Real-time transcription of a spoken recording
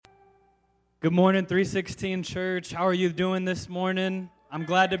Good morning, 316 Church. How are you doing this morning? I'm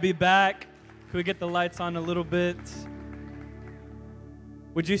glad to be back. Can we get the lights on a little bit?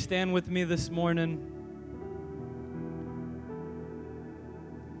 Would you stand with me this morning?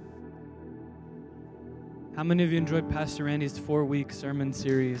 How many of you enjoyed Pastor Randy's 4-week sermon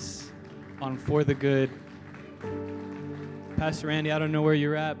series on For the Good? Pastor Randy, I don't know where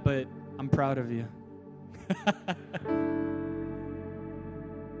you're at, but I'm proud of you.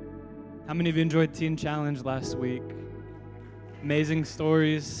 How many of you enjoyed Teen Challenge last week? Amazing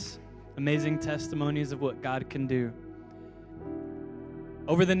stories, amazing testimonies of what God can do.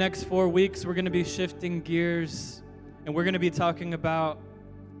 Over the next 4 weeks, we're going to be shifting gears, and we're going to be talking about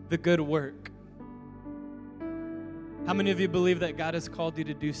the good work. How many of you believe that God has called you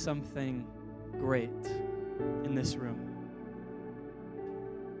to do something great in this room?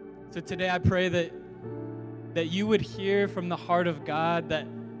 So today I pray that you would hear from the heart of God, that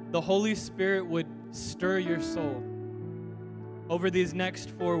the Holy Spirit would stir your soul. Over these next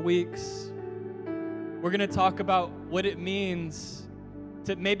 4 weeks, we're going to talk about what it means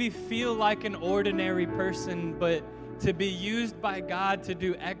to maybe feel like an ordinary person, but to be used by God to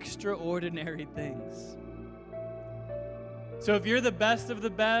do extraordinary things. So if you're the best of the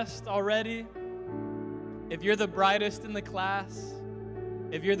best already, if you're the brightest in the class,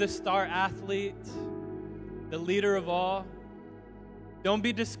 if you're the star athlete, the leader of all, don't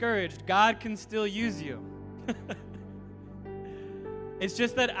be discouraged. God can still use you. It's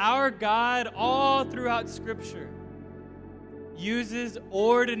just that our God, all throughout Scripture, uses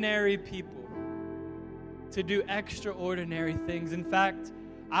ordinary people to do extraordinary things. In fact,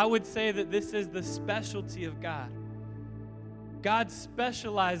 I would say that this is the specialty of God. God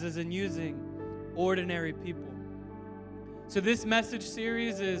specializes in using ordinary people. So this message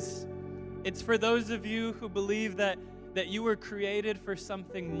series it's for those of you who believe that you were created for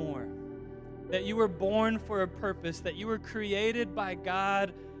something more, that you were born for a purpose, that you were created by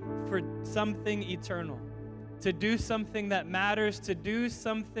God for something eternal, to do something that matters, to do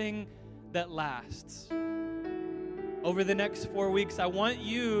something that lasts. Over the next 4 weeks, I want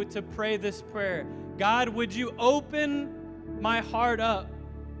you to pray this prayer. God, would you open my heart up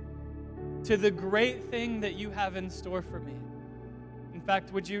to the great thing that you have in store for me? In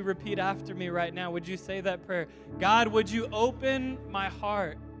fact, would you repeat after me right now? Would you say that prayer? God, would you open my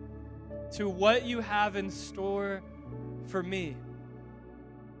heart to what you have in store for me?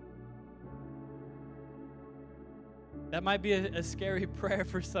 That might be a scary prayer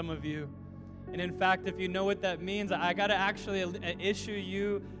for some of you. And in fact, if you know what that means, I got to actually issue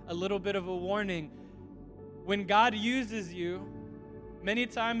you a little bit of a warning. When God uses you, many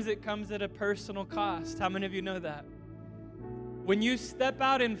times it comes at a personal cost. How many of you know that? When you step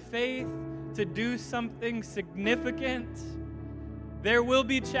out in faith to do something significant, there will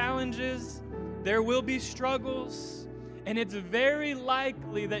be challenges, there will be struggles, and it's very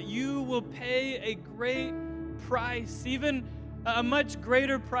likely that you will pay a great price, even a much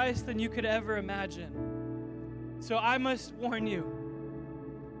greater price than you could ever imagine. So I must warn you,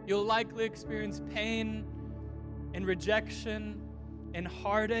 you'll likely experience pain and rejection and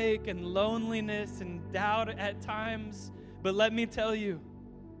heartache and loneliness and doubt at times. But let me tell you,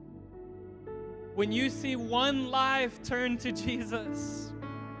 when you see one life turn to Jesus,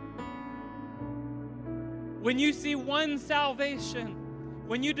 when you see one salvation,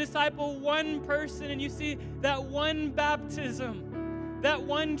 when you disciple one person and you see that one baptism, that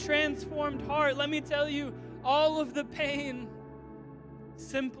one transformed heart, let me tell you, all of the pain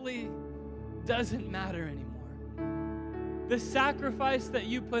simply doesn't matter anymore. The sacrifice that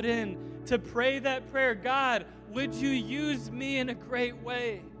you put in to pray that prayer, God, would you use me in a great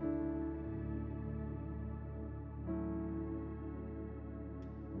way?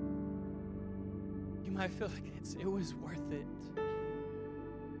 You might feel like it was worth it.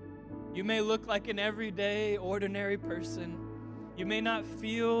 You may look like an everyday, ordinary person. You may not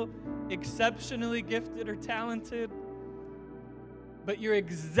feel exceptionally gifted or talented, but you're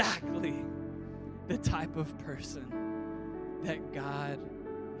exactly the type of person that God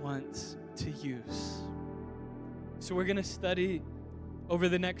wants to use. So we're going to study over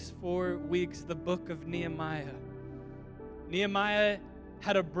the next 4 weeks the book of Nehemiah. Nehemiah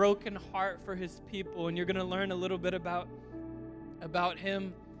had a broken heart for his people, and you're going to learn a little bit about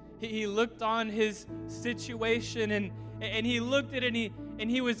him. He looked on his situation, and he looked at it, and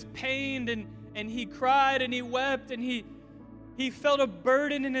he was pained, and he cried, and he wept, and he felt a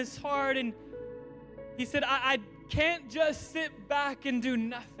burden in his heart, and he said, I can't just sit back and do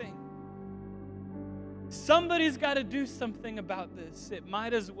nothing. Somebody's got to do something about this. It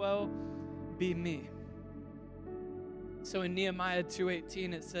might as well be me. So in Nehemiah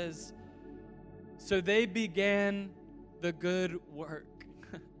 2:18 it says, So they began the good work.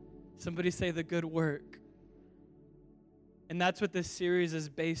 Somebody say the good work. And that's what this series is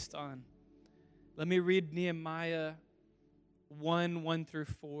based on. Let me read Nehemiah 1 through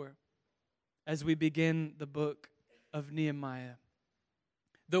 4, as we begin the book of Nehemiah.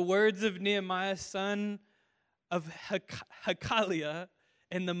 The words of Nehemiah, son of Hakaliah,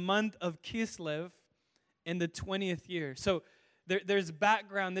 in the month of Kislev, in the 20th year. So there's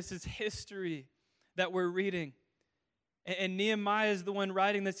background. This is history that we're reading. And Nehemiah is the one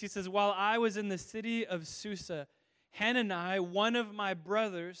writing this. He says, while I was in the city of Susa, Hanani, one of my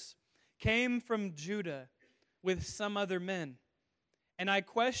brothers, came from Judah with some other men. And I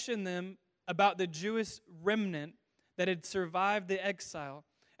questioned them about the Jewish remnant that had survived the exile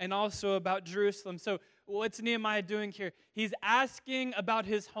and also about Jerusalem. So what's Nehemiah doing here? He's asking about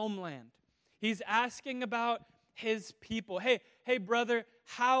his homeland. He's asking about his people. Hey, brother,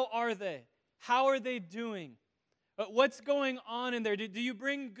 how are they? How are they doing? What's going on in there? Do you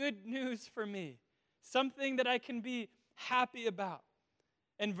bring good news for me? Something that I can be happy about.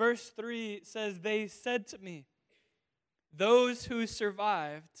 And verse 3 says, they said to me, those who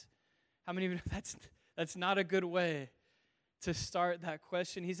survived. How many of you know that's not a good way to start that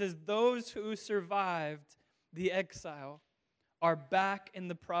question? He says, those who survived the exile are back in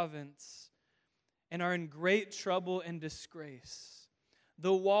the province and are in great trouble and disgrace.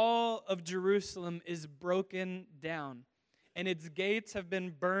 The wall of Jerusalem is broken down, and its gates have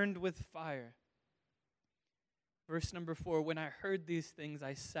been burned with fire. Verse number 4, when I heard these things,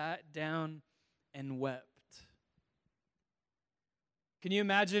 I sat down and wept. Can you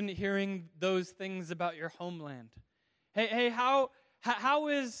imagine hearing those things about your homeland? Hey, how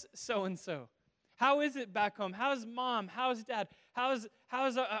is so-and-so? How is it back home? How's mom? How's dad? How's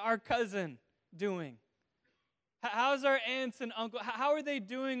our cousin doing? How's our aunts and uncle? How are they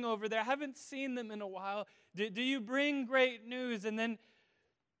doing over there? I haven't seen them in a while. Do you bring great news? And then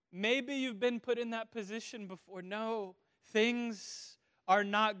maybe you've been put in that position before. No, things are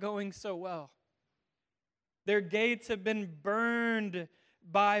not going so well. Their gates have been burned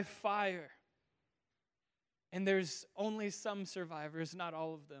by fire. And there's only some survivors, not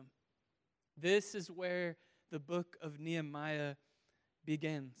all of them. This is where the book of Nehemiah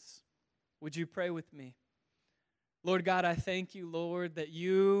begins. Would you pray with me? Lord God, I thank you, Lord, that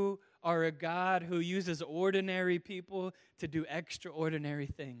you are a God who uses ordinary people to do extraordinary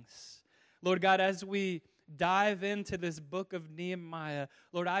things. Lord God, as we dive into this book of Nehemiah,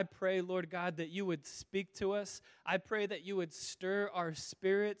 Lord, I pray, Lord God, that you would speak to us. I pray that you would stir our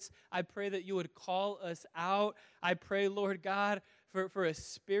spirits. I pray that you would call us out. I pray, Lord God, for a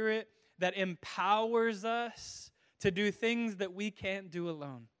spirit that empowers us to do things that we can't do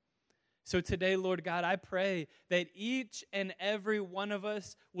alone. So today, Lord God, I pray that each and every one of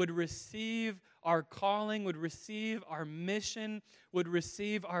us would receive our calling, would receive our mission, would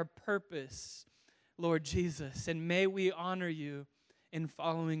receive our purpose, Lord Jesus. And may we honor you in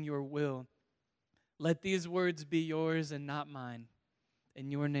following your will. Let these words be yours and not mine.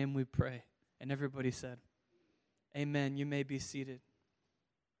 In your name we pray. And everybody said, amen. You may be seated.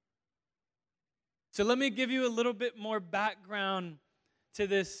 So let me give you a little bit more background to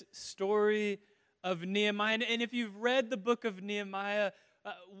this story of Nehemiah. And if you've read the book of Nehemiah,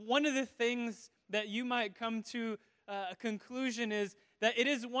 one of the things that you might come to a conclusion is that it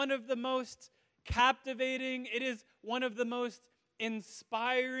is one of the most captivating, it is one of the most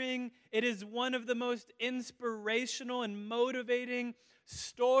inspiring, it is one of the most inspirational and motivating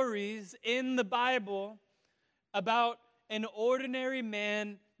stories in the Bible about an ordinary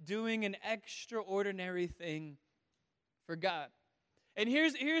man doing an extraordinary thing for God. And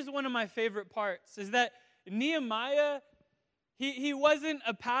here's one of my favorite parts, is that Nehemiah, he wasn't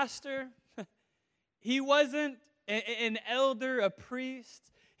a pastor. He wasn't an elder, a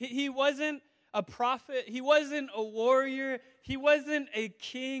priest. He wasn't a prophet. He wasn't a warrior. He wasn't a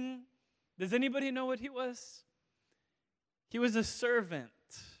king. Does anybody know what he was? He was a servant.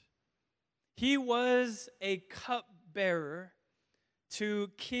 He was a cupbearer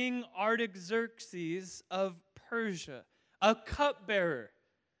to King Artaxerxes of Persia. A cupbearer,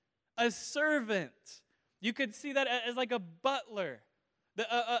 a servant. You could see that as like a butler,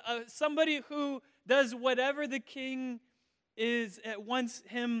 somebody who does whatever the king wants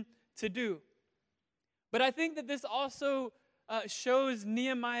him to do. But I think that this also shows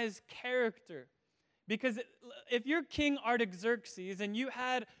Nehemiah's character. Because if you're King Artaxerxes and you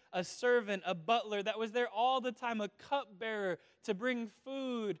had a servant, a butler that was there all the time, a cupbearer to bring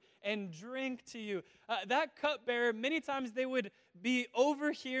food and drink to you, that cupbearer, many times they would be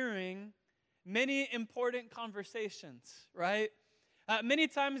overhearing many important conversations, right? Many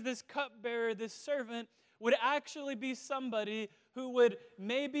times this cupbearer, this servant, would actually be somebody who would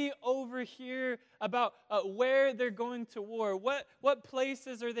maybe overhear about where they're going to war, what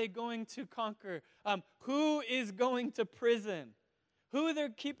places are they going to conquer, who is going to prison, who they're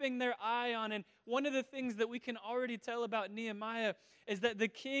keeping their eye on. And one of the things that we can already tell about Nehemiah is that the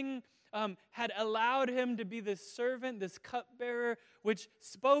king had allowed him to be this servant, this cupbearer, which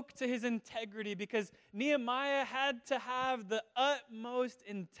spoke to his integrity, because Nehemiah had to have the utmost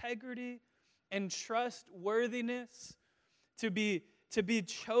integrity and trustworthiness to be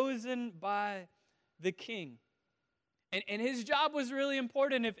chosen by the king. And his job was really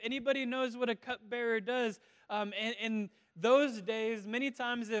important. If anybody knows what a cupbearer does, in those days, many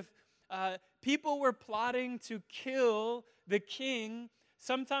times if people were plotting to kill the king,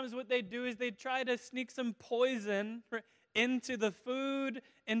 sometimes what they do is they try to sneak some poison into the food,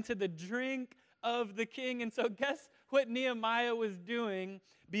 into the drink of the king. And so guess what Nehemiah was doing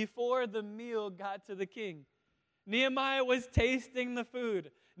before the meal got to the king? Nehemiah was tasting the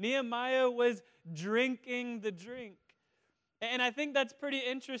food. Nehemiah was drinking the drink. And I think that's pretty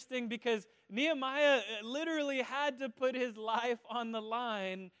interesting because Nehemiah literally had to put his life on the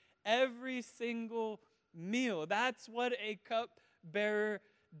line every single meal. That's what a cupbearer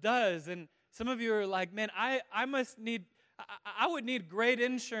does. And some of you are like, man, I would need great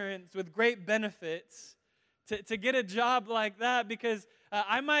insurance with great benefits to get a job like that, because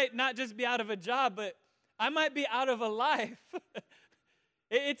I might not just be out of a job, but I might be out of a life.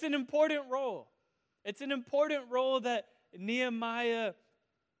 It's an important role. It's an important role that Nehemiah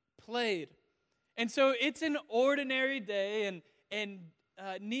played. And so it's an ordinary day, and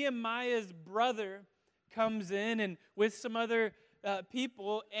Nehemiah's brother comes in and with some other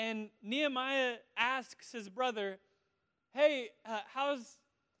people, and Nehemiah asks his brother, hey, how's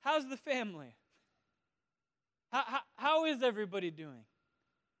the family? How is everybody doing?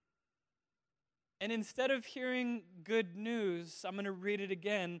 And instead of hearing good news, I'm going to read it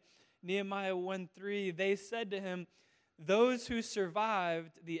again, Nehemiah 1:3, they said to him, those who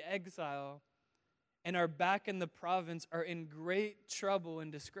survived the exile and are back in the province are in great trouble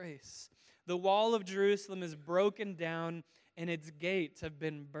and disgrace. The wall of Jerusalem is broken down, and its gates have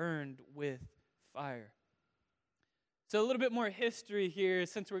been burned with fire. So a little bit more history here,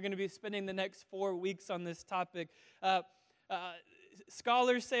 since we're going to be spending the next 4 weeks on this topic.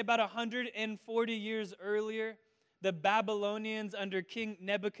 Scholars say about 140 years earlier, the Babylonians under King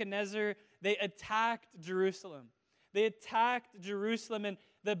Nebuchadnezzar, they attacked Jerusalem. They attacked Jerusalem, and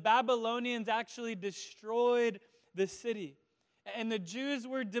the Babylonians actually destroyed the city. And the Jews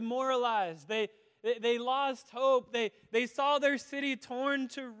were demoralized. They lost hope. They saw their city torn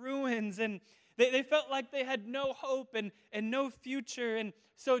to ruins, and they felt like they had no hope and no future. And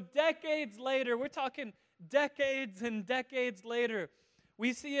so decades later, we're talking decades and decades later,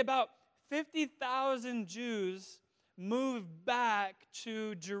 we see about 50,000 Jews move back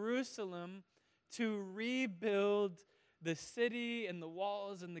to Jerusalem to rebuild the city and the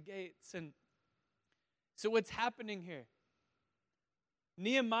walls and the gates. And so what's happening here?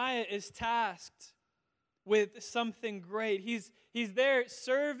 Nehemiah is tasked with something great. He's there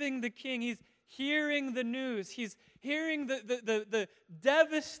serving the king. He's hearing the news. He's hearing the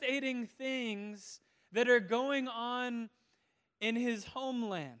devastating things that are going on in his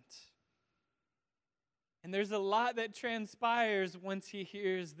homeland. And there's a lot that transpires once he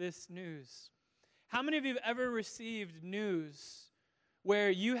hears this news. How many of you have ever received news where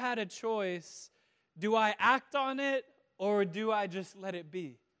you had a choice? Do I act on it, or do I just let it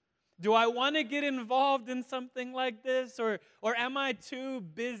be? Do I want to get involved in something like this, or am I too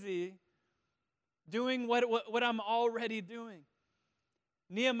busy doing what I'm already doing?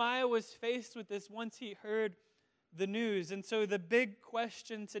 Nehemiah was faced with this once he heard the news. And so the big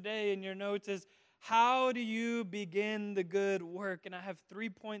question today in your notes is, how do you begin the good work? And I have 3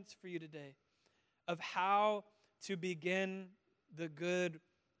 points for you today of how to begin the good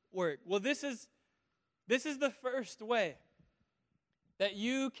work. Well, this is the first way that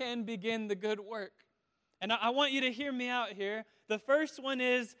you can begin the good work. And I want you to hear me out here. The first one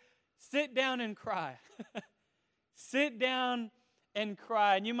is sit down and cry. Sit down and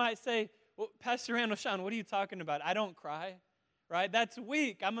cry. And you might say, well, Pastor Randall Sean, what are you talking about? I don't cry, right? That's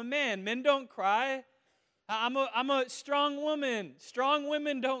weak. I'm a man. Men don't cry. I'm a strong woman. Strong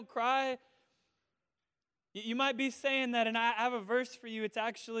women don't cry. You might be saying that, and I have a verse for you. It's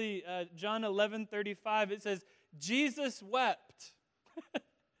actually John 11:35. It says, Jesus wept.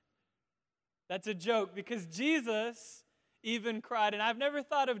 That's a joke, because Jesus even cried. And I've never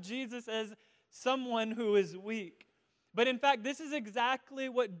thought of Jesus as someone who is weak. But in fact, this is exactly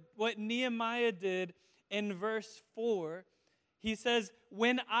what Nehemiah did in verse 4. he says,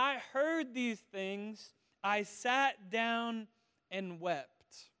 "When I heard these things, I sat down and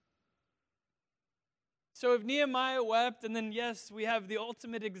wept." So if Nehemiah wept, and then yes, we have the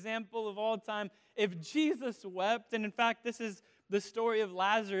ultimate example of all time. If Jesus wept, and in fact, this is the story of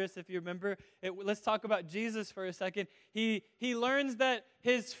Lazarus, if you remember. Let's talk about Jesus for a second. He learns that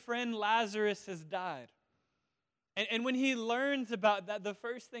his friend Lazarus has died. And when he learns about that, the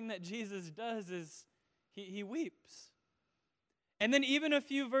first thing that Jesus does is he weeps. And then even a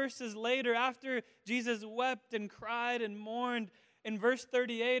few verses later, after Jesus wept and cried and mourned, in verse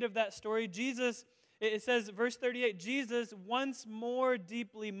 38 of that story, it says, verse 38, Jesus, once more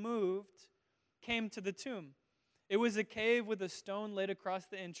deeply moved, came to the tomb. It was a cave with a stone laid across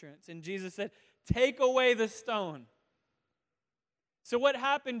the entrance. And Jesus said, "Take away the stone." So what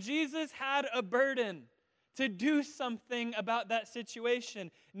happened? Jesus had a burden to do something about that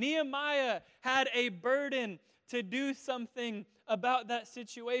situation. Nehemiah had a burden to do something about that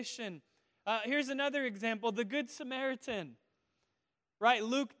situation. Here's another example, the Good Samaritan. Right,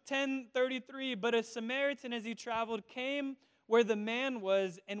 Luke 10:33, but a Samaritan as he traveled came where the man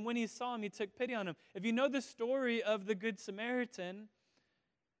was, and when he saw him, he took pity on him. If you know the story of the Good Samaritan,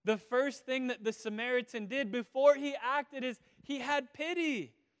 the first thing that the Samaritan did before he acted is he had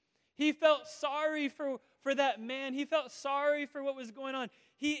pity. He felt sorry for that man. He felt sorry for what was going on.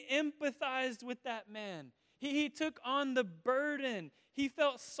 He empathized with that man. He took on the burden. He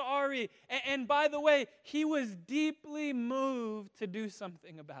felt sorry. And by the way, he was deeply moved to do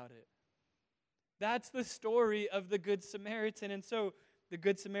something about it. That's the story of the Good Samaritan. And so the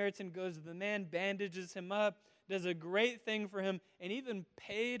Good Samaritan goes to the man, bandages him up, does a great thing for him, and even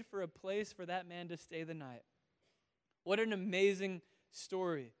paid for a place for that man to stay the night. What an amazing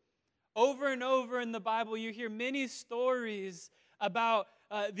story. Over and over in the Bible, you hear many stories about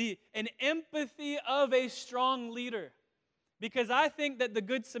an empathy of a strong leader. Because I think that the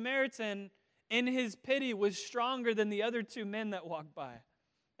Good Samaritan, in his pity, was stronger than the other two men that walked by.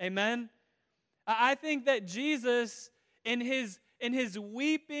 Amen? I think that Jesus, in his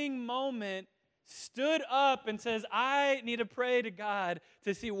weeping moment, stood up and says, "I need to pray to God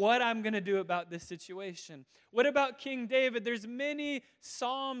to see what I'm going to do about this situation." What about King David? There's many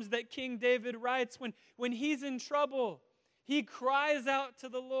psalms that King David writes when he's in trouble. He cries out to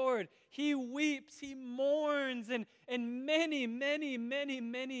the Lord. He weeps. He mourns. And many, many, many,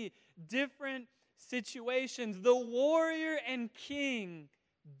 many different situations. The warrior and king,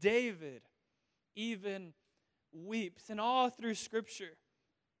 David, even weeps. And all through Scripture,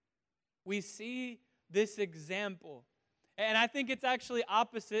 we see this example. And I think it's actually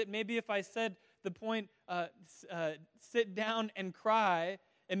opposite. Maybe if I said the point, sit down and cry,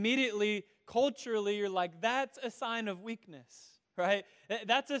 immediately, culturally, you're like, that's a sign of weakness, right?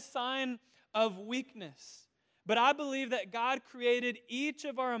 That's a sign of weakness. But I believe that God created each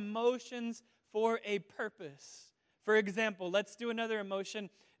of our emotions for a purpose. For example, let's do another emotion,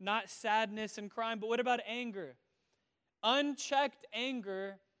 not sadness and crying, but what about anger? Unchecked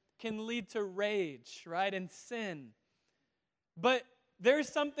anger can lead to rage, right, and sin. But there's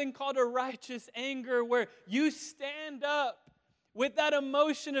something called a righteous anger where you stand up with that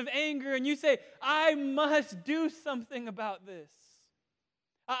emotion of anger and you say, "I must do something about this.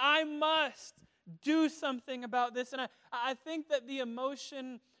 I must do something about this." And I think that the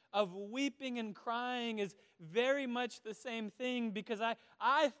emotion of weeping and crying is very much the same thing, because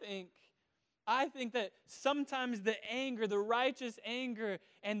I think that sometimes the anger, the righteous anger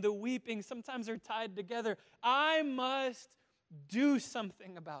and the weeping sometimes are tied together. I must do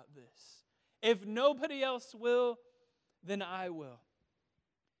something about this. If nobody else will, then I will.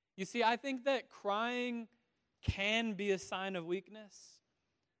 You see, I think that crying can be a sign of weakness,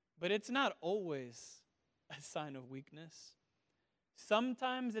 but it's not always a sign of weakness.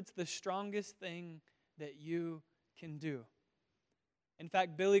 Sometimes it's the strongest thing that you can do. In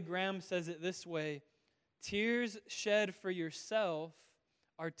fact, Billy Graham says it this way: tears shed for yourself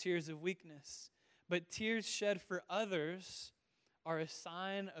are tears of weakness, but tears shed for others are a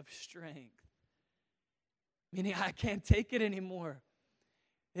sign of strength. Meaning, I can't take it anymore.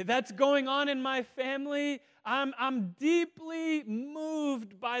 If that's going on in my family, I'm deeply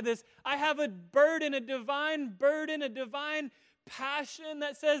moved by this. I have a burden, a divine passion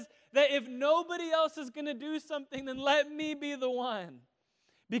that says that if nobody else is going to do something, then let me be the one,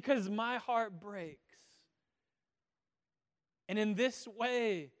 because my heart breaks. And in this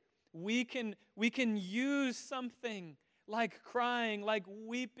way, we can use something like crying, like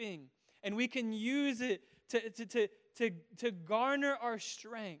weeping, and we can use it to garner our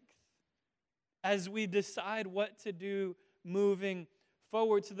strength as we decide what to do moving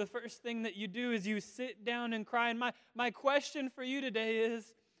forward. So the first thing that you do is you sit down and cry. And my question for you today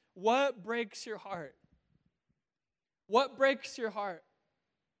is, what breaks your heart? What breaks your heart?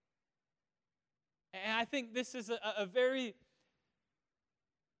 And I think this is a very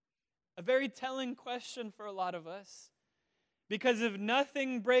telling question for a lot of us. Because if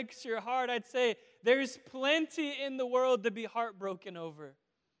nothing breaks your heart, I'd say there's plenty in the world to be heartbroken over.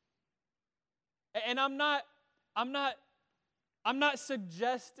 And I'm not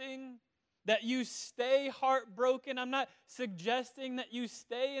suggesting that you stay heartbroken. I'm not suggesting that you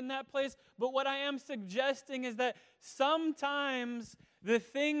stay in that place. But what I am suggesting is that sometimes the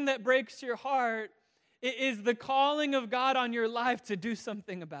thing that breaks your heart is the calling of God on your life to do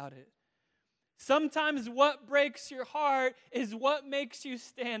something about it. Sometimes what breaks your heart is what makes you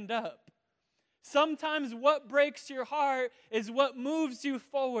stand up. Sometimes what breaks your heart is what moves you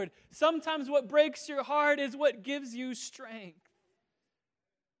forward. Sometimes what breaks your heart is what gives you strength.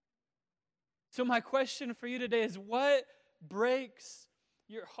 So my question for you today is, what breaks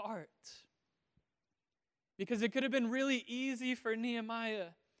your heart? Because it could have been really easy for Nehemiah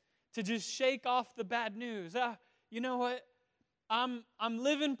to just shake off the bad news. You know what? I'm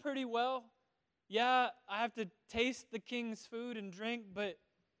living pretty well. Yeah, I have to taste the king's food and drink, but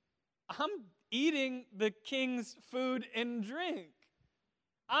I'm eating the king's food and drink.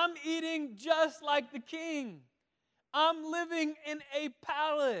 I'm eating just like the king. I'm living in a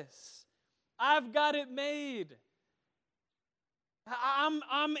palace. I've got it made.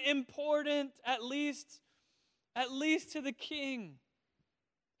 I'm important, at least to the king.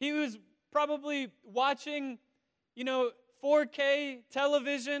 He was probably watching, 4K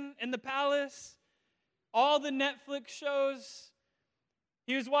television in the palace, all the Netflix shows.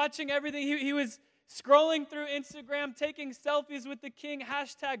 He was watching everything. He was scrolling through Instagram, taking selfies with the king,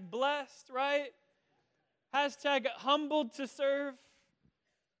 #blessed, right? #humbled to serve.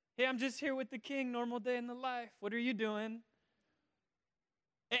 Hey, I'm just here with the king, normal day in the life. What are you doing?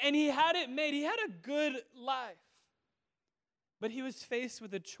 And he had it made. He had a good life. But he was faced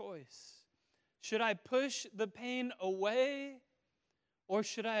with a choice. Should I push the pain away, or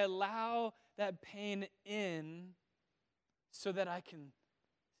should I allow that pain in so that I can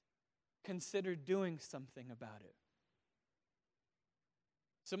consider doing something about it?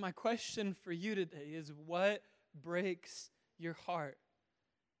 So my question for you today is, what breaks your heart?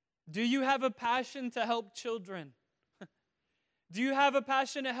 Do you have a passion to help children? Do you have a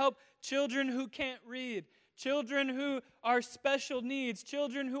passion to help children who can't read? Children who are special needs?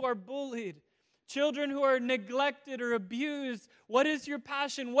 Children who are bullied? Children who are neglected or abused? What is your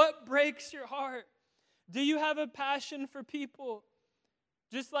passion? What breaks your heart? Do you have a passion for people?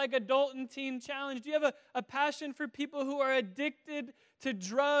 Just like Adult and Teen Challenge, do you have a passion for people who are addicted to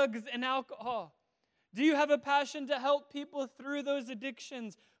drugs and alcohol? Do you have a passion to help people through those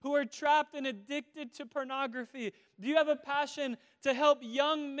addictions who are trapped and addicted to pornography? Do you have a passion to help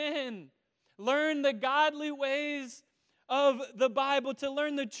young men learn the godly ways of the Bible, to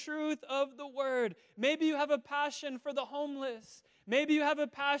learn the truth of the Word? Maybe you have a passion for the homeless. Maybe you have a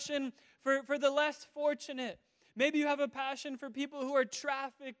passion for the less fortunate. Maybe you have a passion for people who are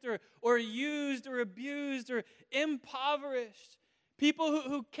trafficked or used or abused or impoverished. People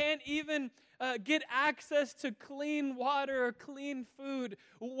who can't even get access to clean water or clean food.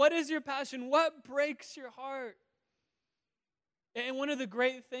 What is your passion? What breaks your heart? And one of the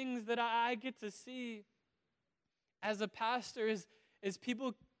great things that I get to see as a pastor is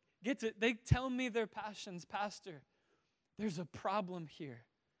people they tell me their passions. Pastor, there's a problem here,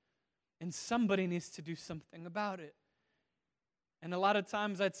 and somebody needs to do something about it. And a lot of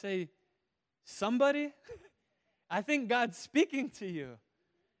times I'd say, somebody? I think God's speaking to you.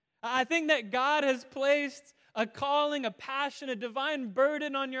 I think that God has placed a calling, a passion, a divine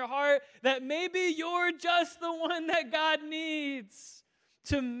burden on your heart that maybe you're just the one that God needs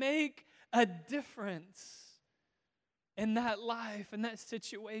to make a difference in that life, in that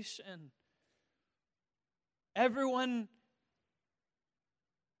situation. Everyone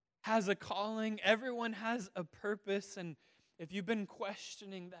has a calling. Everyone has a purpose. And if you've been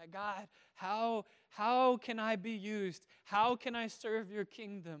questioning that, God, how can I be used? How can I serve your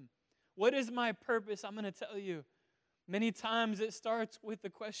kingdom? What is my purpose? I'm going to tell you. Many times it starts with the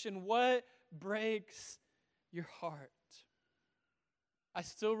question, what breaks your heart? I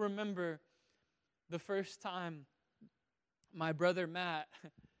still remember the first time my brother Matt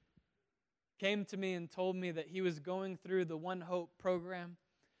came to me and told me that he was going through the One Hope program,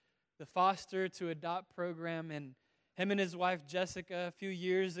 the foster to adopt program, and him and his wife Jessica a few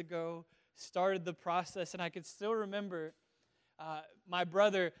years ago started the process. And I could still remember my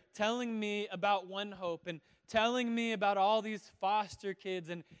brother telling me about One Hope and telling me about all these foster kids,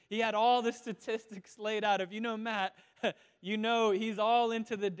 and he had all the statistics laid out. If you know Matt, you know he's all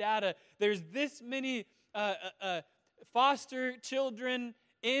into the data. There's this many foster children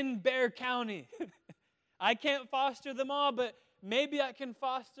in Bexar County. I can't foster them all, but maybe I can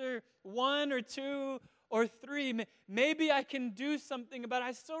foster 1 or 2 or 3. Maybe I can do something about it.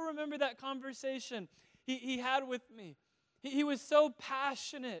 I still remember that conversation he had with me. He was so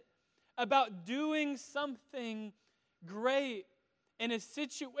passionate about doing something great in a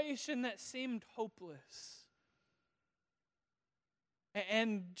situation that seemed hopeless.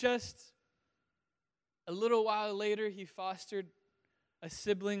 And just a little while later, he fostered a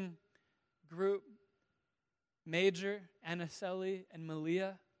sibling group, Major, Anaceli, and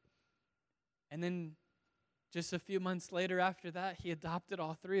Malia. And then just a few months later after that, he adopted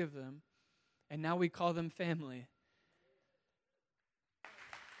all 3 of them. And now we call them family.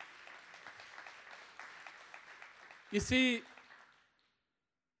 You see,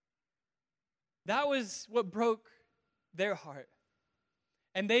 that was what broke their heart.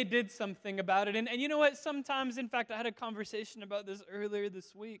 And they did something about it. And you know what? Sometimes, in fact, I had a conversation about this earlier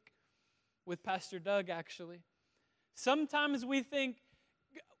this week with Pastor Doug, actually. Sometimes we think,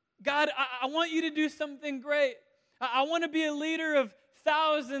 God, I want you to do something great. I want to be a leader of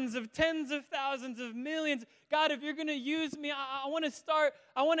thousands, of tens of thousands, of millions. God, if you're going to use me, I want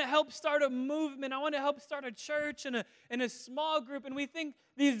to help start a movement. I want to help start a church and a small group. And we think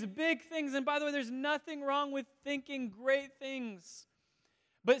these big things. And by the way, there's nothing wrong with thinking great things.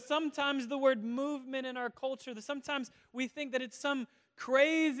 But sometimes the word movement in our culture, sometimes we think that it's some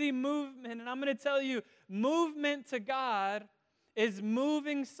crazy movement. And I'm going to tell you, movement to God is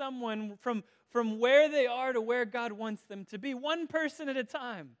moving someone from where they are to where God wants them to be, one person at a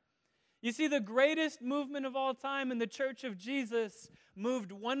time. You see, the greatest movement of all time in the church of Jesus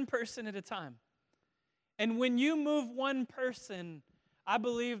moved one person at a time. And when you move one person, I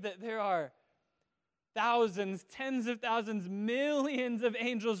believe that there are thousands, tens of thousands, millions of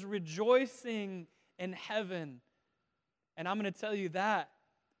angels rejoicing in heaven. And I'm going to tell you that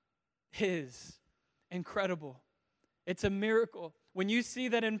is incredible. It's a miracle. When you see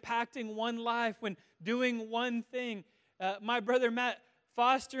that impacting one life, when doing one thing, my brother Matt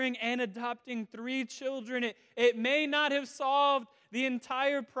fostering and adopting 3 children, it may not have solved the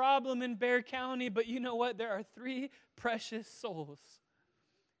entire problem in Bexar County, but you know what? There are 3 precious souls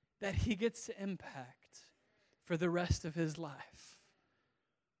that he gets to impact for the rest of his life.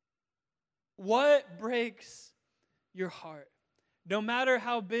 What breaks your heart? No matter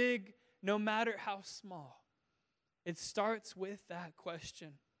how big, no matter how small, it starts with that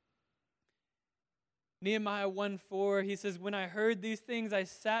question. Nehemiah 1:4, he says, when I heard these things, I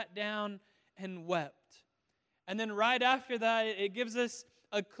sat down and wept. And then right after that, it gives us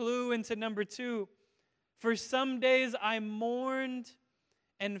a clue into number 2. For some days I mourned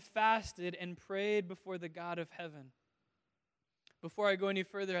and fasted and prayed before the God of heaven. Before I go any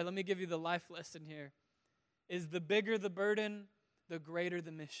further, let me give you the life lesson here. Is the bigger the burden, the greater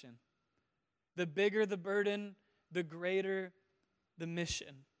the mission. The bigger the burden, the greater the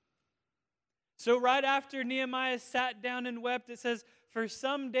mission. So right after Nehemiah sat down and wept, it says, for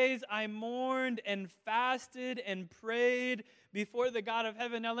some days I mourned and fasted and prayed before the God of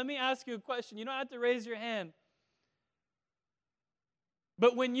heaven. Now let me ask you a question. You don't have to raise your hand.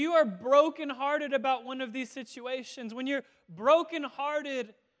 But when you are brokenhearted about one of these situations, when you're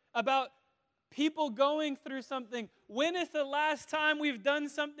brokenhearted about people going through something, when is the last time we've done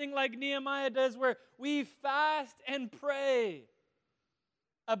something like Nehemiah does where we fast and pray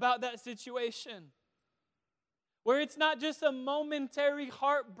about that situation? Where it's not just a momentary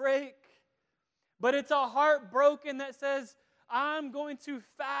heartbreak, but it's a heart broken that says, I'm going to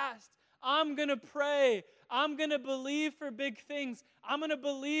fast, I'm going to pray, I'm going to believe for big things, I'm going to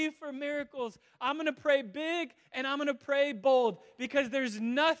believe for miracles, I'm going to pray big and I'm going to pray bold because there's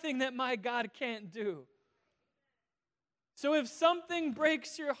nothing that my God can't do. So if something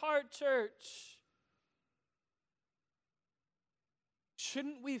breaks your heart, church,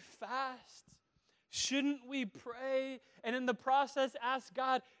 shouldn't we fast? Shouldn't we pray? And in the process, ask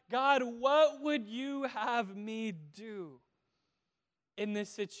God, God, what would you have me do in this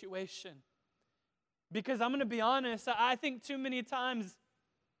situation? Because I'm going to be honest, I think too many times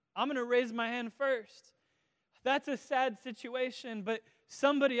I'm going to raise my hand first. That's a sad situation, but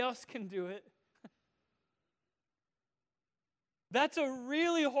somebody else can do it. That's a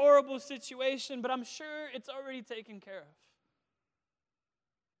really horrible situation, but I'm sure it's already taken care of.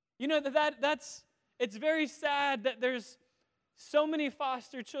 You know, it's very sad that there's so many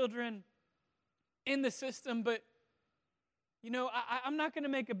foster children in the system, but I'm not going to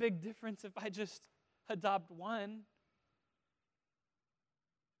make a big difference if I just adopt one.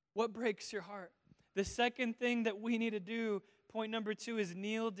 What breaks your heart? The second thing that we need to do, point number 2, is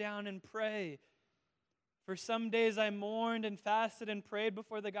kneel down and pray. For some days I mourned and fasted and prayed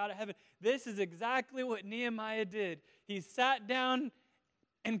before the God of heaven. This is exactly what Nehemiah did. He sat down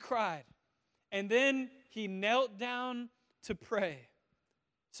and cried. And then he knelt down to pray.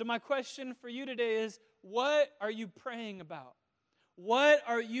 So my question for you today is, what are you praying about? What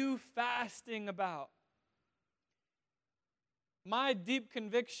are you fasting about? My deep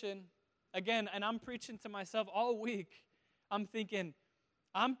conviction, again, and I'm preaching to myself all week, I'm thinking,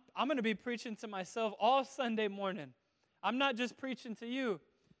 I'm going to be preaching to myself all Sunday morning. I'm not just preaching to you.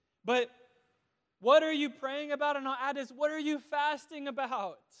 But what are you praying about? And I'll add this, what are you fasting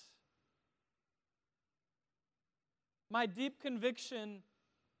about? My deep conviction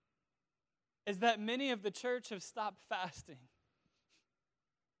is that many of the church have stopped fasting.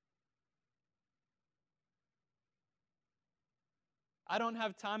 I don't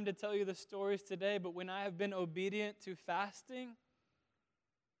have time to tell you the stories today, but when I have been obedient to fasting,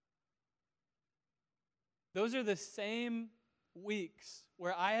 those are the same weeks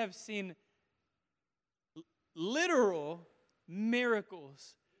where I have seen literal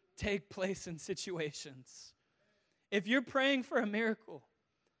miracles take place in situations. If you're praying for a miracle,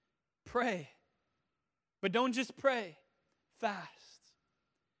 pray. But don't just pray, fast.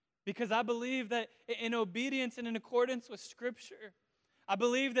 Because I believe that in obedience and in accordance with Scripture, I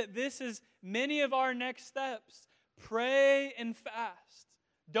believe that this is many of our next steps. Pray and fast.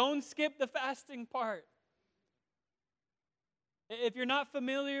 Don't skip the fasting part. If you're not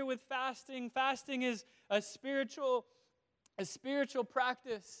familiar with fasting, fasting is a spiritual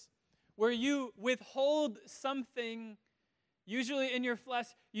practice where you withhold something, usually in your flesh,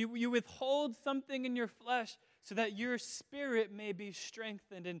 you withhold something in your flesh so that your spirit may be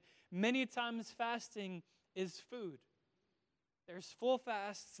strengthened. And many times fasting is food. There's full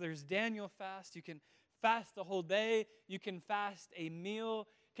fasts, there's Daniel fast, you can fast the whole day, you can fast a meal.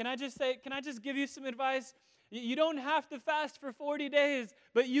 Can I just give you some advice? You don't have to fast for 40 days,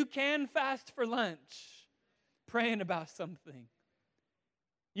 but you can fast for lunch, praying about something.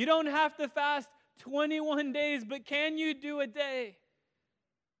 You don't have to fast 21 days, but can you do a day?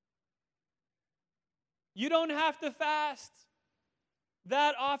 You don't have to fast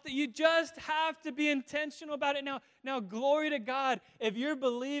that often. You just have to be intentional about it. Now, glory to God. If you're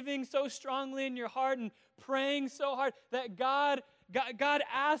believing so strongly in your heart and praying so hard that God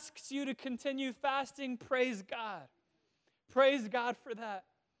asks you to continue fasting, praise God. Praise God for that.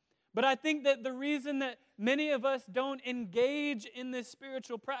 But I think that the reason that many of us don't engage in this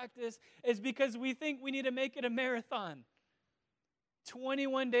spiritual practice is because we think we need to make it a marathon.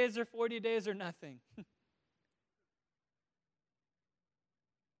 21 days or 40 days or nothing.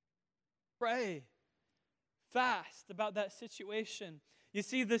 Pray. Fast about that situation. You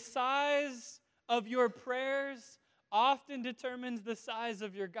see, the size of your prayers often determines the size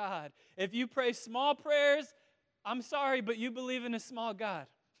of your God. If you pray small prayers, I'm sorry, but you believe in a small God.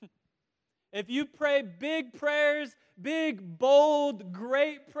 If you pray big prayers, big, bold,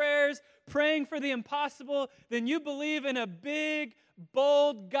 great prayers, praying for the impossible, then you believe in a big,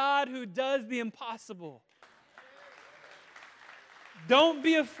 bold God who does the impossible. Don't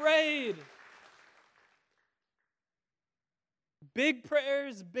be afraid. Big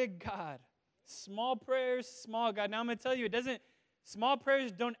prayers, big God. Small prayers, small God. Now I'm going to tell you, small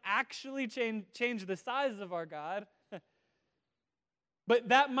prayers don't actually change the size of our God. But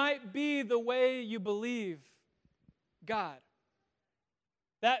that might be the way you believe God.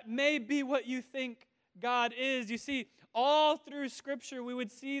 That may be what you think God is. You see, all through Scripture, we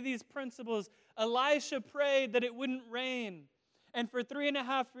would see these principles. Elisha prayed that it wouldn't rain. And for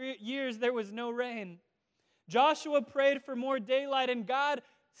 3.5 years, there was no rain. Joshua prayed for more daylight, and God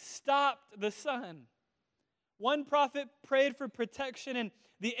stopped the sun. One prophet prayed for protection, and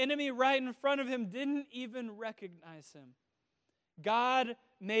the enemy right in front of him didn't even recognize him. God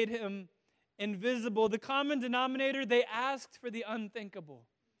made him invisible. The common denominator, they asked for the unthinkable.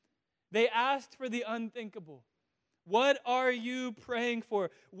 They asked for the unthinkable. What are you praying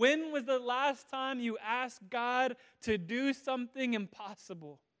for? When was the last time you asked God to do something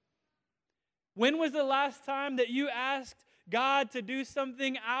impossible? When was the last time that you asked God to do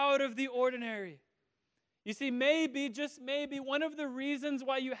something out of the ordinary? You see, maybe, just maybe, one of the reasons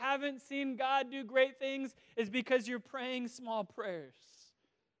why you haven't seen God do great things is because you're praying small prayers.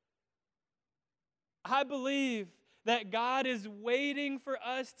 I believe that God is waiting for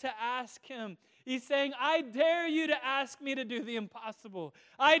us to ask Him. He's saying, I dare you to ask me to do the impossible.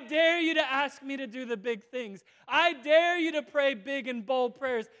 I dare you to ask me to do the big things. I dare you to pray big and bold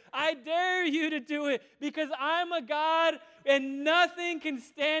prayers. I dare you to do it because I'm a God and nothing can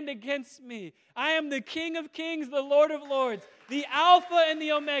stand against me. I am the King of Kings, the Lord of Lords, the Alpha and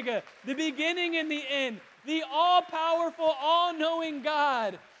the Omega, the beginning and the end, the all-powerful, all-knowing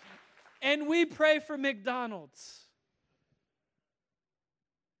God. And we pray for McDonald's.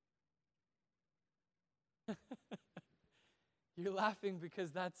 You're laughing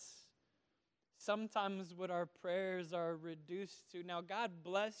because that's sometimes what our prayers are reduced to. Now, God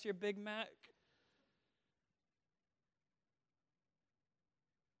bless your Big Mac.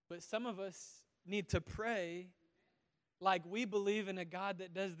 But some of us need to pray like we believe in a God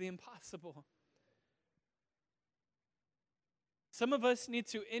that does the impossible. Some of us need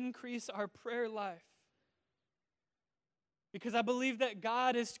to increase our prayer life. Because I believe that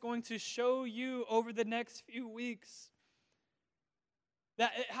God is going to show you over the next few weeks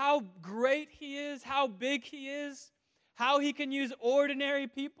that how great He is, how big He is, how He can use ordinary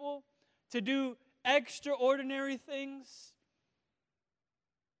people to do extraordinary things.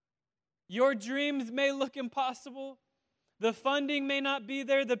 Your dreams may look impossible. The funding may not be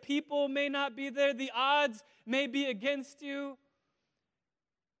there. The people may not be there. The odds may be against you.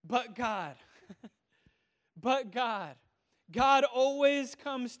 But God, God always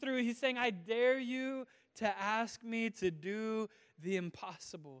comes through. He's saying, I dare you to ask me to do the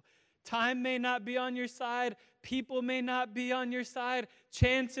impossible. Time may not be on your side. People may not be on your side.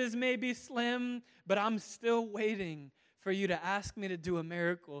 Chances may be slim, but I'm still waiting for you to ask me to do a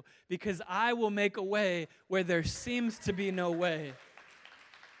miracle because I will make a way where there seems to be no way.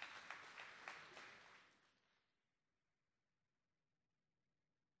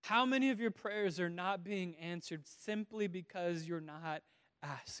 How many of your prayers are not being answered simply because you're not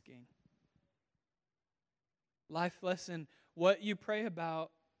asking? Life lesson, what you pray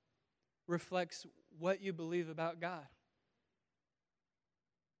about reflects what you believe about God.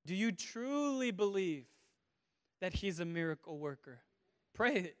 Do you truly believe that He's a miracle worker?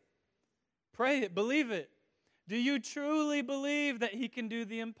 Pray it. Pray it. Believe it. Do you truly believe that He can do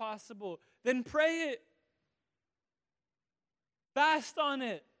the impossible? Then pray it. Fast on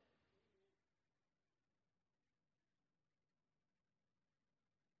it.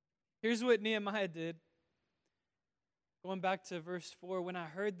 Here's what Nehemiah did. Going back to verse 4, when I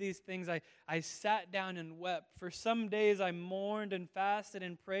heard these things, I sat down and wept. For some days I mourned and fasted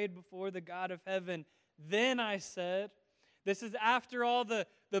and prayed before the God of heaven. Then I said, this is after all the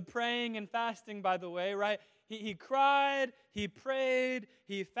praying and fasting, by the way, right? He cried, he prayed,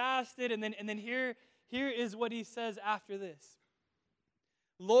 he fasted, and then here is what he says after this.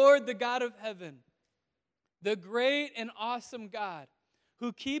 Lord, the God of heaven, the great and awesome God,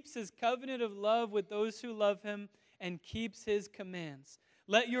 who keeps His covenant of love with those who love Him and keeps His commands.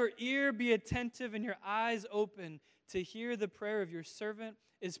 Let your ear be attentive and your eyes open to hear the prayer of your servant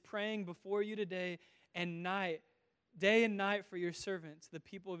is praying before you today and night, day and night for your servants, the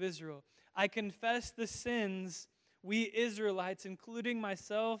people of Israel. I confess the sins we Israelites, including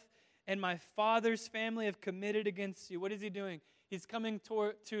myself and my father's family, have committed against you. What is he doing? He's coming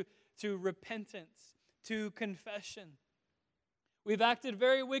to repentance, to confession. We've acted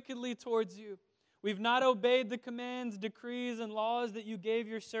very wickedly towards you. We've not obeyed the commands, decrees, and laws that you gave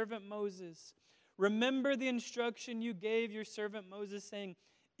your servant Moses. Remember the instruction you gave your servant Moses, saying,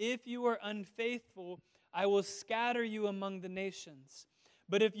 if you are unfaithful, I will scatter you among the nations.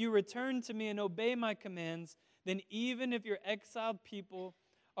 But if you return to me and obey my commands, then even if your exiled people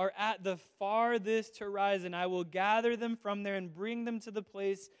are at the farthest horizon, I will gather them from there and bring them to the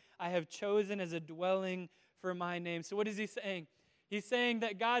place I have chosen as a dwelling for my name. So what is he saying? He's saying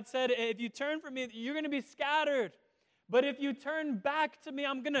that God said, if you turn from me, you're going to be scattered. But if you turn back to me,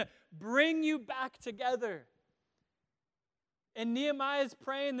 I'm going to bring you back together. And Nehemiah is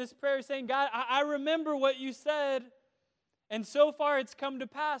praying this prayer saying, God, I remember what you said. And so far it's come to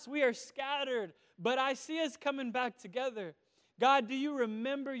pass. We are scattered, but I see us coming back together. God, do you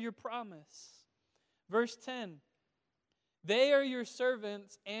remember your promise? Verse 10, they are your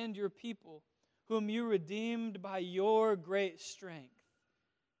servants and your people, whom you redeemed by your great strength.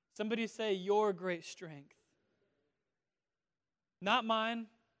 Somebody say, your great strength. Not mine,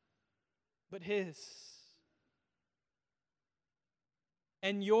 but His.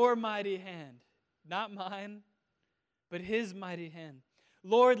 And your mighty hand. Not mine, but His mighty hand.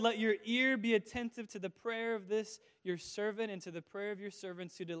 Lord, let your ear be attentive to the prayer of this, your servant, and to the prayer of your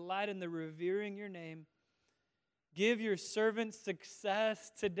servants who delight in the revering your name. Give your servant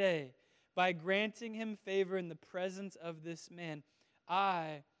success today by granting him favor in the presence of this man.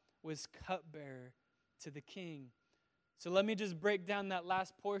 I was cupbearer to the king. So let me just break down that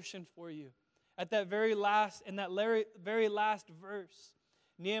last portion for you. At that very last verse,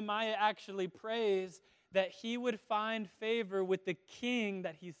 Nehemiah actually prays that he would find favor with the king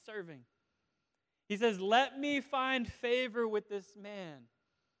that he's serving. He says, let me find favor with this man.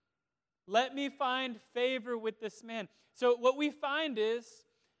 Let me find favor with this man. So what we find is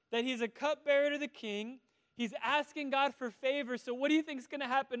that he's a cupbearer to the king. He's asking God for favor. So what do you think is going to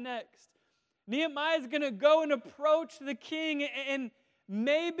happen next? Nehemiah is going to go and approach the king and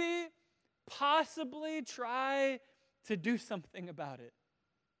maybe, possibly try to do something about it.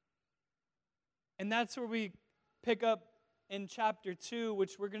 And that's where we pick up in chapter 2,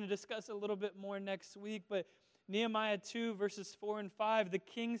 which we're going to discuss a little bit more next week. But Nehemiah 2, verses 4 and 5, the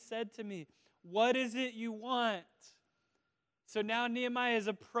king said to me, what is it you want? So now Nehemiah has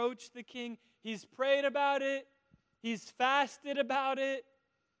approached the king. He's prayed about it. He's fasted about it.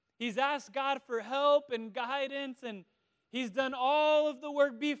 He's asked God for help and guidance, and he's done all of the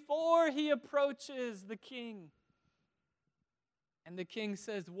work before he approaches the king. And the king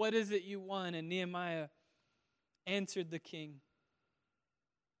says, what is it you want? And Nehemiah answered the king.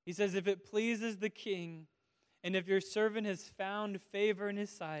 He says, if it pleases the king, and if your servant has found favor in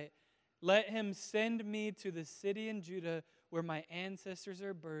his sight, let him send me to the city in Judah where my ancestors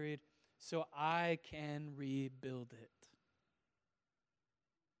are buried, so I can rebuild it.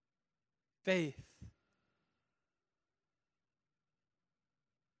 Faith.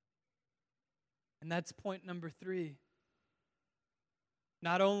 And that's point number 3.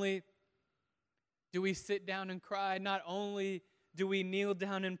 Not only do we sit down and cry, not only do we kneel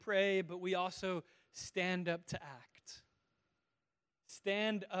down and pray, but we also stand up to act.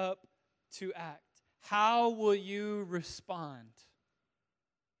 Stand up to act. How will you respond?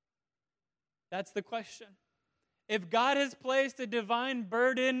 That's the question. If God has placed a divine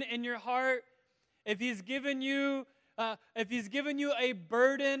burden in your heart, if He's given you a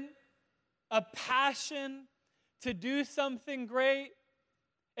burden, a passion to do something great,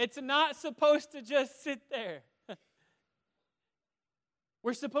 it's not supposed to just sit there.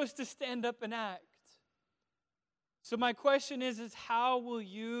 We're supposed to stand up and act. So my question is how will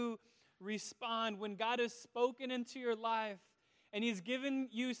you respond when God has spoken into your life and He's given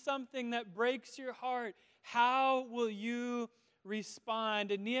you something that breaks your heart? How will you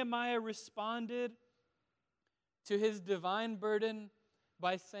respond? And Nehemiah responded to his divine burden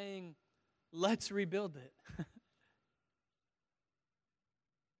by saying, let's rebuild it.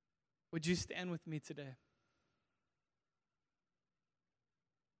 Would you stand with me today?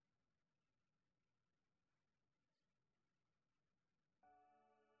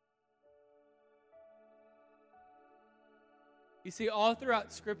 You see, all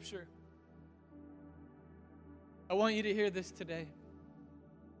throughout Scripture, I want you to hear this today.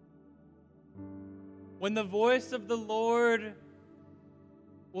 When the voice of the Lord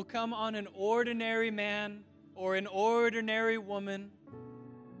will come on an ordinary man or an ordinary woman,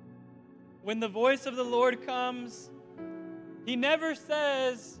 when the voice of the Lord comes, He never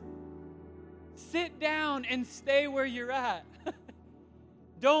says, sit down and stay where you're at.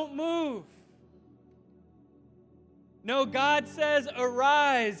 Don't move. No, God says,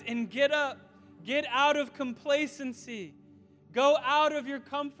 arise and get up. Get out of complacency. Go out of your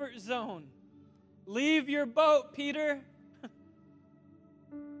comfort zone. Leave your boat, Peter.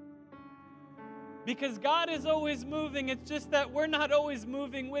 Because God is always moving. It's just that we're not always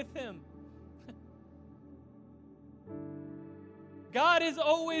moving with Him. God is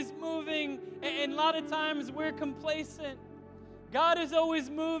always moving, and a lot of times we're complacent. God is always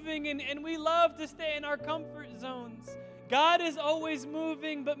moving, and we love to stay in our comfort zones. God is always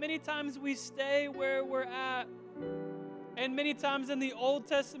moving, but many times we stay where we're at. And many times in the Old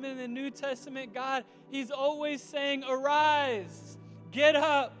Testament and the New Testament, God, He's always saying, arise, get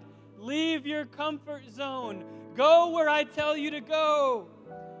up, leave your comfort zone, go where I tell you to go.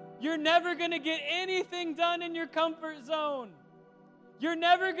 You're never going to get anything done in your comfort zone. You're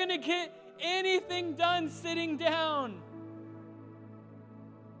never going to get anything done sitting down.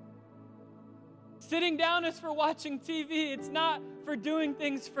 Sitting down is for watching TV. It's not for doing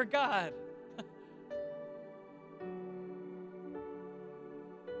things for God.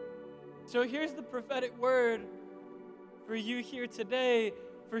 So here's the prophetic word for you here today.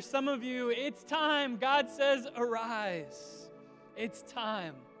 For some of you, it's time. God says, arise. It's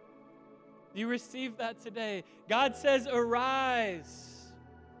time. You receive that today. God says, arise.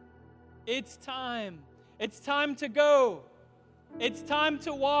 It's time. It's time to go. It's time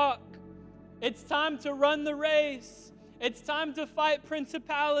to walk. It's time to run the race. It's time to fight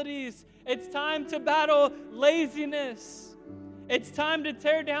principalities. It's time to battle laziness. It's time to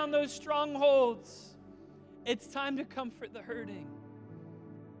tear down those strongholds. It's time to comfort the hurting.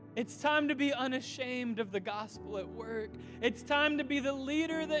 It's time to be unashamed of the gospel at work. It's time to be the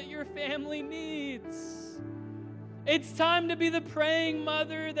leader that your family needs. It's time to be the praying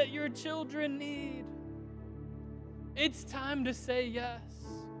mother that your children need. It's time to say yes.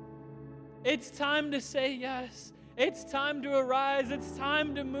 It's time to say yes. It's time to arise. It's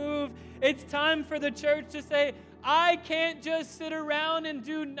time to move. It's time for the church to say, I can't just sit around and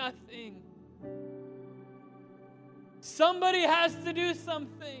do nothing. Somebody has to do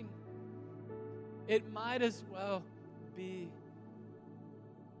something. It might as well be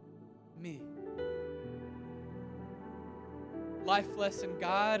me. Life lesson: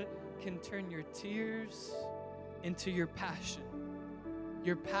 God can turn your tears into your passion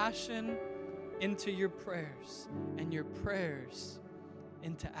into your prayers, and your prayers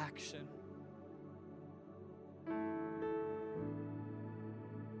into action.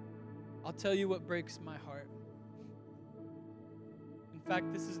 I'll tell you what breaks my heart. In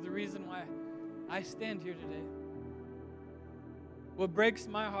fact, this is the reason why I stand here today. What breaks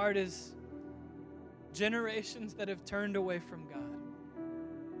my heart is generations that have turned away from God.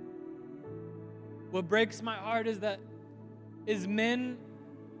 What breaks my heart is men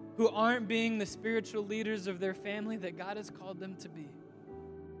who aren't being the spiritual leaders of their family that God has called them to be.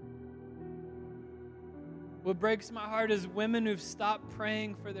 What breaks my heart is women who've stopped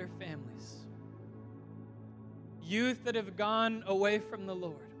praying for their families. Youth that have gone away from the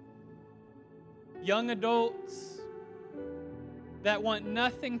Lord. Young adults that want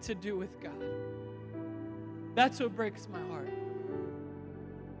nothing to do with God. That's what breaks my heart.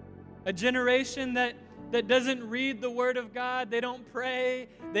 A generation that doesn't read the Word of God. They don't pray.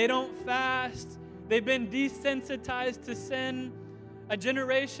 They don't fast. They've been desensitized to sin. A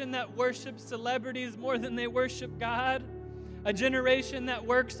generation that worships celebrities more than they worship God. A generation that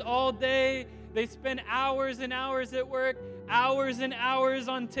works all day. They spend hours and hours at work, hours and hours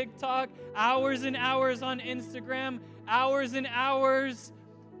on TikTok, hours and hours on Instagram, hours and hours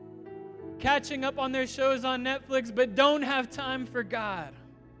catching up on their shows on Netflix, but don't have time for God.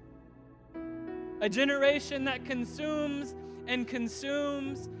 A generation that consumes and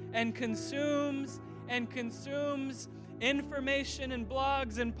consumes and consumes and consumes information and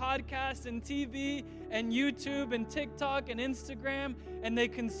blogs and podcasts and TV and YouTube and TikTok and Instagram, and they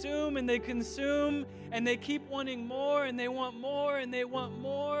consume and they consume and they keep wanting more and they want more and they want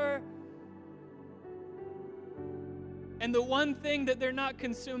more. And the one thing that they're not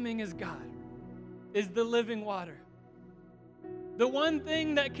consuming is God, is the living water. The one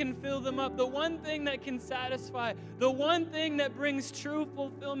thing that can fill them up, the one thing that can satisfy, the one thing that brings true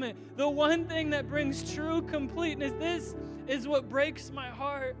fulfillment, the one thing that brings true completeness. This is what breaks my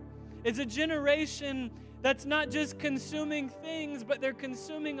heart. It's a generation that's not just consuming things, but they're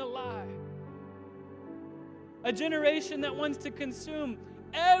consuming a lie. A generation that wants to consume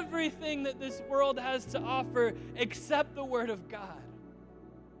everything that this world has to offer except the Word of God.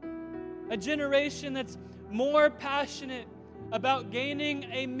 A generation that's more passionate about gaining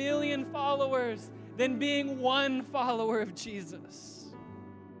 1 million followers than being one follower of Jesus.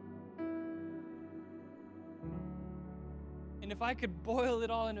 And if I could boil it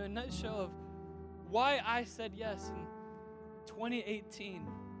all into a nutshell of why I said yes in 2018,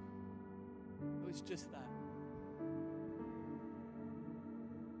 it was just that.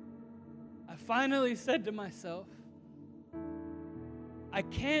 I finally said to myself, I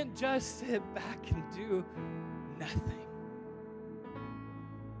can't just sit back and do nothing.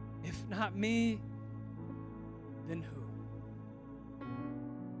 If not me, then who?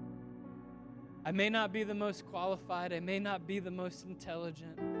 I may not be the most qualified. I may not be the most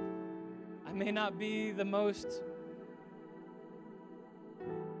intelligent. I may not be the most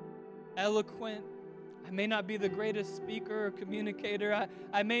eloquent. I may not be the greatest speaker or communicator.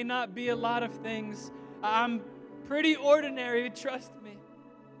 I may not be a lot of things. I'm pretty ordinary, trust me.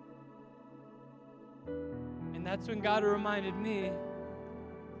 And that's when God reminded me,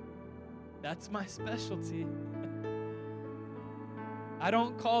 that's my specialty. I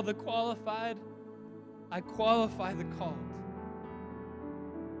don't call the qualified, I qualify the called.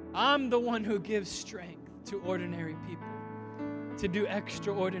 I'm the one who gives strength to ordinary people to do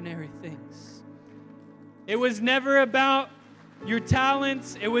extraordinary things. It was never about your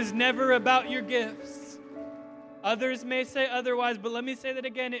talents. It was never about your gifts. Others may say otherwise, but let me say that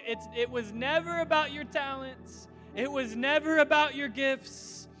again. It was never about your talents. It was never about your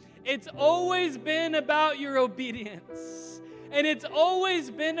gifts. It's always been about your obedience. And it's always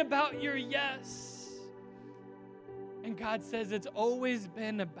been about your yes. And God says it's always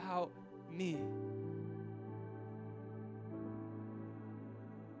been about me.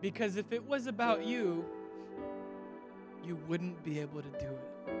 Because if it was about you, you wouldn't be able to do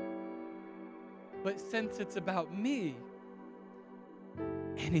it. But since it's about me,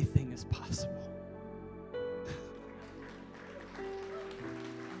 anything is possible.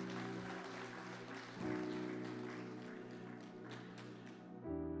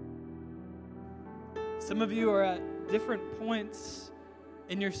 Some of you are at different points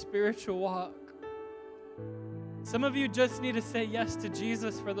in your spiritual walk. Some of you just need to say yes to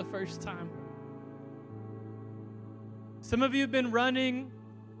Jesus for the first time. Some of you have been running.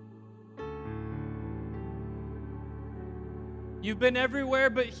 You've been everywhere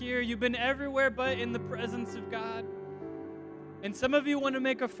but here. You've been everywhere but in the presence of God. And some of you want to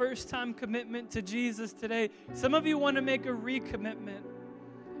make a first-time commitment to Jesus today. Some of you want to make a recommitment.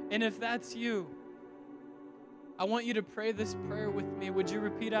 And if that's you, I want you to pray this prayer with me. Would you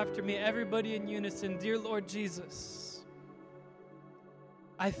repeat after me, everybody in unison? Dear Lord Jesus,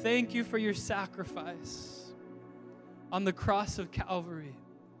 I thank you for your sacrifice on the cross of Calvary.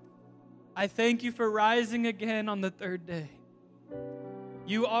 I thank you for rising again on the third day.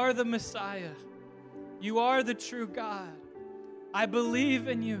 You are the Messiah. You are the true God. I believe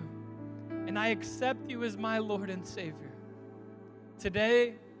in you, and I accept you as my Lord and Savior.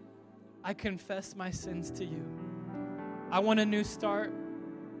 Today, I confess my sins to you. I want a new start.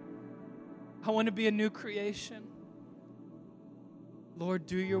 I want to be a new creation. Lord,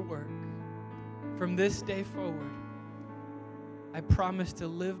 do your work. From this day forward, I promise to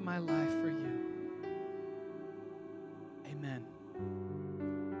live my life for you. Amen.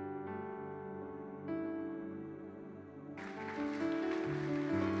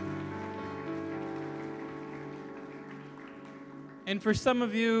 And for some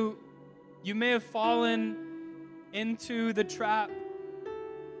of you, you may have fallen into the trap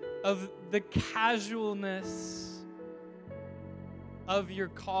of the casualness of your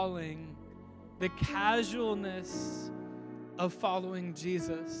calling, the casualness of following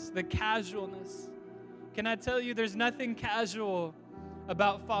Jesus, the casualness. Can I tell you, there's nothing casual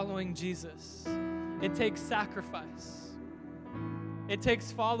about following Jesus. It takes sacrifice. It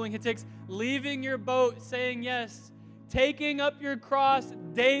takes following. It takes leaving your boat, saying yes, taking up your cross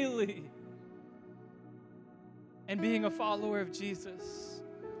daily, and being a follower of Jesus.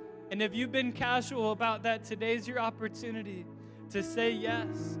 And if you've been casual about that, today's your opportunity to say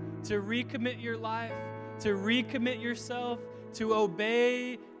yes, to recommit your life, to recommit yourself, to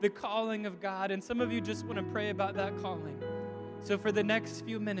obey the calling of God. And some of you just want to pray about that calling. So for the next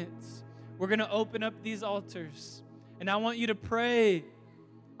few minutes, we're going to open up these altars. And I want you to pray.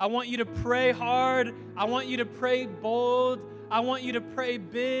 I want you to pray hard. I want you to pray bold. I want you to pray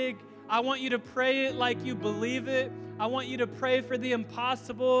big. I want you to pray it like you believe it. I want you to pray for the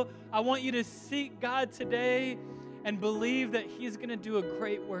impossible. I want you to seek God today and believe that He's going to do a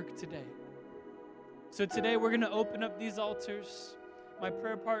great work today. So today we're going to open up these altars. My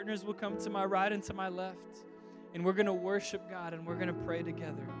prayer partners will come to my right and to my left, and we're going to worship God and we're going to pray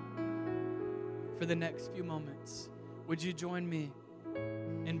together for the next few moments. Would you join me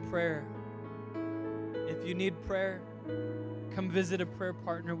in prayer? If you need prayer, come visit a prayer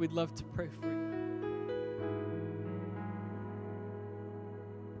partner. We'd love to pray for you.